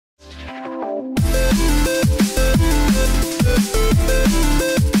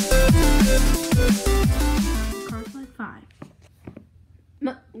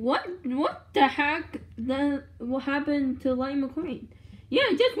the heck? Then what happened to Lightning McQueen? Yeah,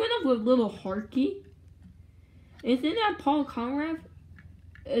 I just went up with Little Harkey. Isn't that Paul Conrad?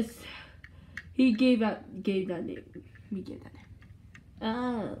 He gave that name. We gave that name.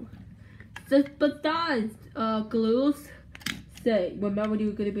 Oh. So, besides, Glues say, remember you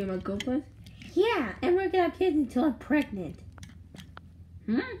were gonna be my girlfriend? Yeah, and we're gonna have kids until I'm pregnant.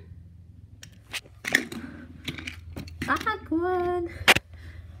 Awkward.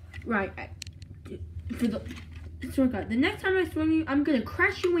 Right. The next time I swim you, I'm gonna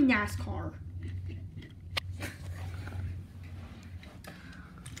crash you in NASCAR.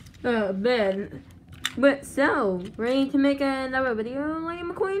 Ben. But so, ready to make another video,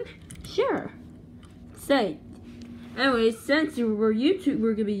 Lightning McQueen? Sure. Say. Anyway, since we're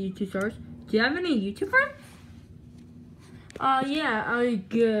gonna be YouTube stars. Do you have any YouTube friends? Yeah, I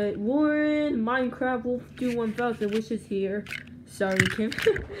get Warren, Minecraft, Wolf do 1000 wishes here. Sorry, Kim.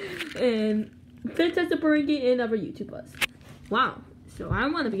 And Princess of Burundi and other YouTubers. Wow. So I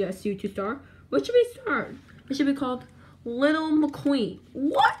want to be a YouTube star. What should we start? It should be called Little McQueen.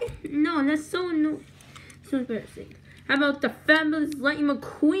 What? No, that's so embarrassing. How about the fabulous Lightning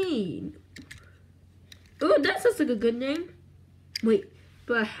McQueen? Oh, that sounds like a good name. Wait,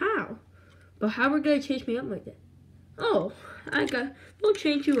 but how? But how we're gonna change me up like that? Oh, we'll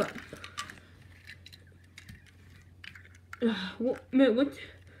change you up. What?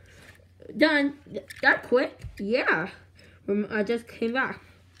 Done. That quick? Yeah. I just came back.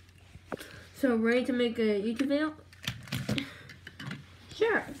 So ready to make a YouTube video?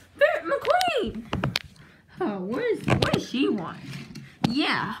 Sure. McQueen. Oh, what does she want?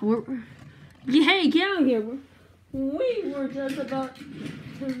 Yeah, hey, get out of here. We were just about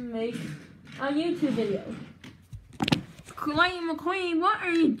to make a YouTube video. Lightning McQueen, what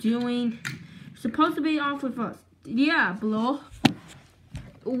are you doing? You're supposed to be off with us. Yeah, Blow.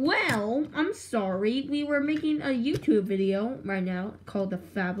 Well, I'm sorry. We were making a YouTube video right now called The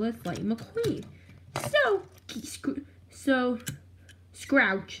Fabulous Lightning McQueen. So,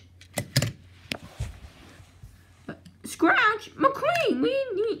 Scrouch. Scrouch? McQueen,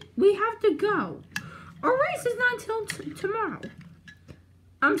 we have to go. Our race is not until tomorrow.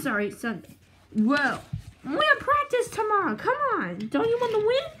 I'm sorry, Sunday. Well, we have practice tomorrow. Come on. Don't you want to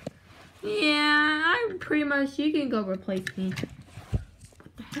win? Yeah, I'm pretty much. You can go replace me.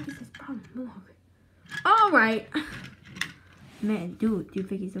 What the heck is this problem? Alright. Man, dude, do you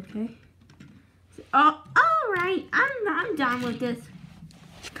think he's okay? Oh, alright. I'm done with this.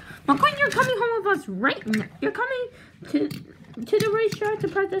 McQueen, you're coming home with us right now. You're coming to the racetrack to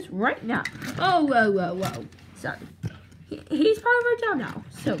practice right now. Oh, whoa. Sorry. He's part of our job now.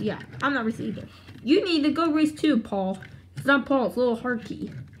 So, yeah, I'm not racing either. You need to go race too, Paul. It's not Paul, it's Little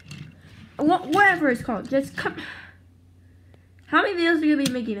Harkey. Whatever it's called. Just come. How many videos are you going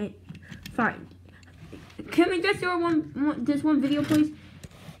to be making? Fine. Can we just do this one video, please?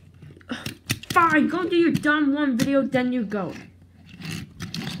 Fine, go do your dumb one video, then you go.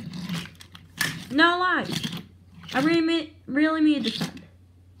 No lies. I really mean this time.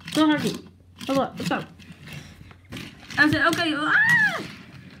 Little Harkey. Hello, what's up? I said, okay.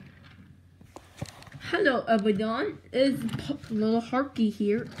 Hello, everyone. It's Little Harkey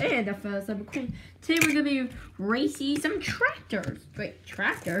here, and the fellas of McQueen. Today we're gonna be racing some tractors. Wait,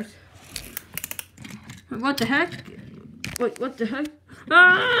 tractors? What the heck? Wait, what the heck?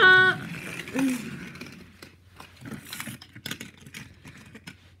 Ah!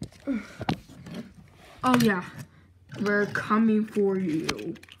 Oh yeah, we're coming for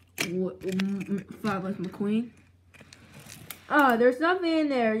you, Fabulous McQueen. Oh, there's nothing in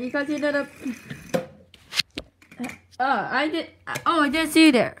there. You guys see that up? I didn't see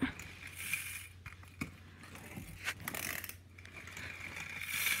there.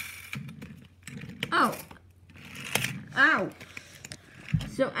 Oh. Ow.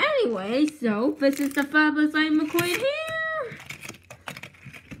 So anyway, this is the Fabulous Lightning McQueen here.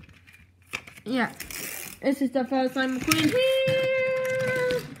 Yeah. This is the Fabulous Lightning McQueen here.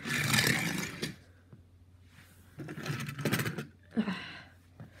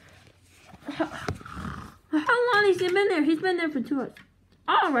 How long has he been there? He's been there for 2 hours.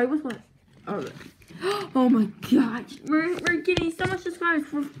 Alright, what's what? Alright. Oh my gosh. We're getting so much subscribers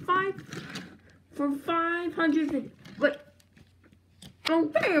for 500 videos. Wait. Oh,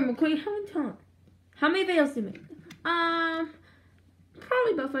 damn, McQueen, how many videos do you make?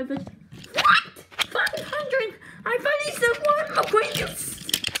 Probably about 500. What? 500? I thought he said 1, McQueen.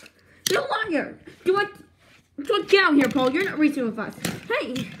 You're a liar. Get out here, Paul. You're not racing with us.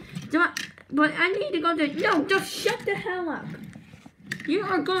 Hey, but I need to go to. No, just shut the hell up. You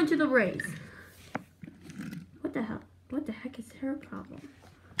are going to the race. What the hell? What the heck is her problem?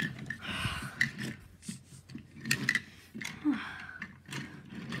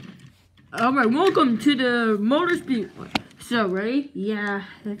 Alright, welcome to the Motor Speed. So, ready? Yeah,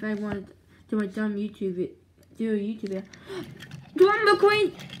 if I wanted to do my dumb YouTube video. Do I,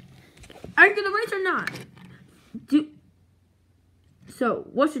 McQueen? Are you gonna race or not? So,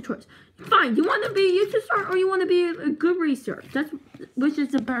 what's your choice? Fine, do you want to be a YouTube star or you want to be a good racer? Which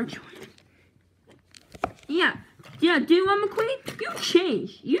is the better choice? Yeah, do you want McQueen? You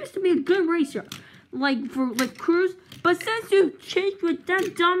changed. You used to be a good racer. For Cruz. But since you changed with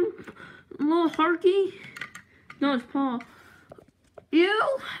that dumb Little Harkey, no, it's Paul.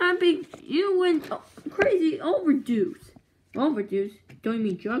 You went crazy overdose. Overdose? Don't you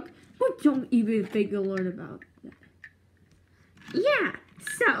mean drunk? What don't even think you'll learn about that? Yeah.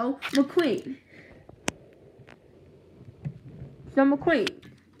 So McQueen. Do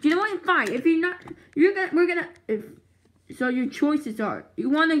you know what? Fine. If you're not, so your choices are: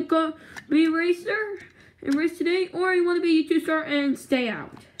 you want to go be a racer and race today, or you want to be a YouTube star and stay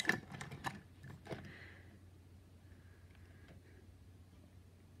out.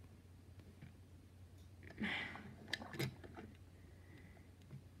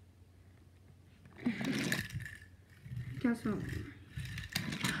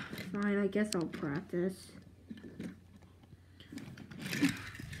 Fine, I guess I'll practice.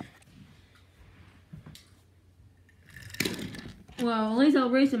 Well, at least I'll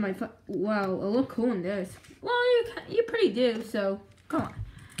race in my wow, I look cool in this. Well, you pretty do, so come on.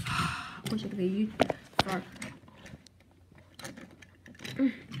 Wish I could be you.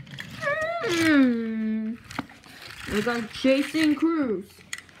 We got Chasing Cruz.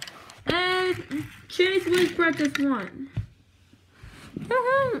 And Chase wins practice 1.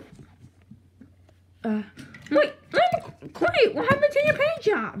 Wait, what happened to your paint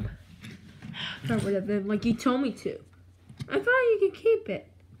job? That would have been like you told me to. I thought you could keep it.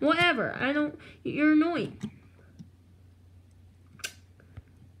 Whatever, you're annoying.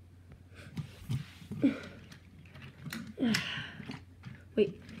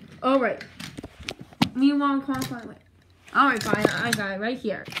 Wait, alright. Me want to qualify. Wait. Alright, fine, I got it right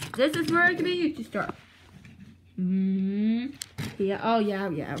here. This is where I can be used to start. Yeah, oh yeah,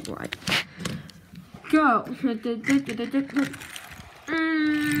 right. Go.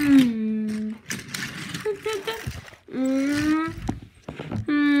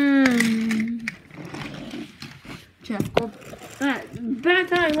 Jeff Gordon. Bad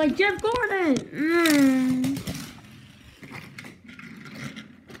time like Jeff Gordon.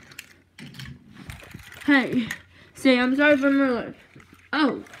 Hey, say I'm sorry for Merlin.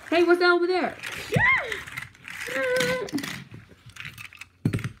 Oh, hey, what's that over there?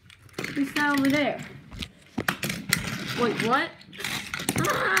 What's that over there? Wait, what?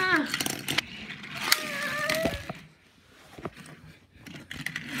 Ah!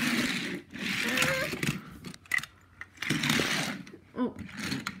 Oh.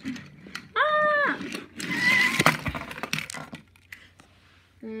 Ah!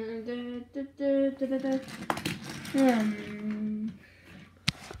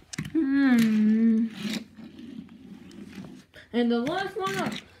 And the last one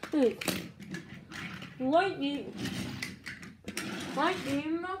up is Lightning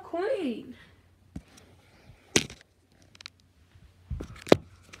McQueen.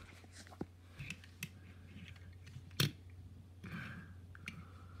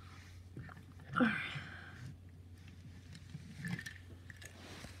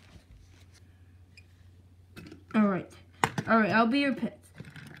 Alright, I'll be your pet.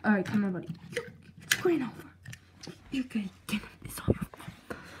 Alright, come on, buddy. Screen over. You're good. Get him. It's all your fault.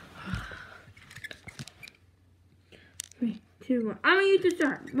 3, 2, 1. I want you to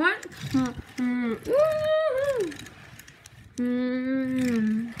start. What?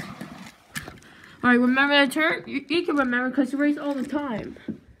 Alright, remember the turn? You can remember because you race all the time.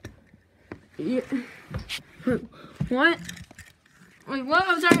 Yeah. What? Wait, what?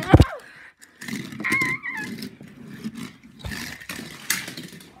 I'm sorry.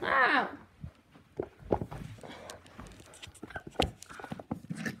 Wow.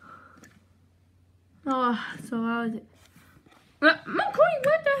 Oh, so how is it? McQueen,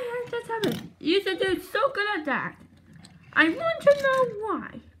 what the heck just happened? You used to do so good at that. I want to know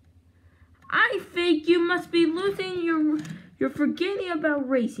why. I think you must be losing you're forgetting about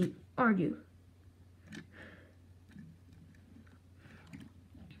racing, are you?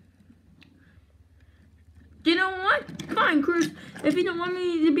 You know what? Fine, Cruz. If you don't want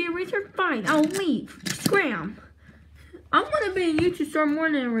me to be a racer, fine. I'll leave. Scram. I want to be a YouTube star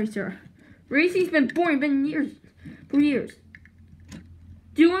more than a racer. Racing's been boring, for years.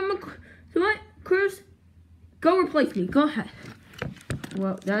 Do you want Cruz? Go replace me. Go ahead.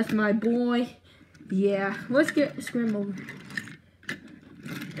 Well, that's my boy. Yeah, let's get scrambled.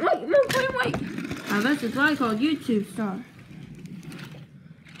 Wait, McQueen, wait. I guess it's why I called YouTube star.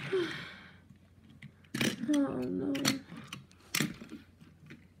 Oh no.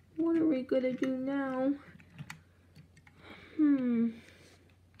 What are we gonna do now?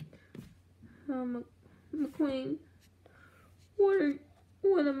 McQueen,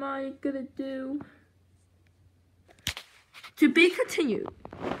 what am I gonna do? To be continued.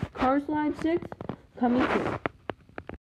 Cars Live 6 coming soon.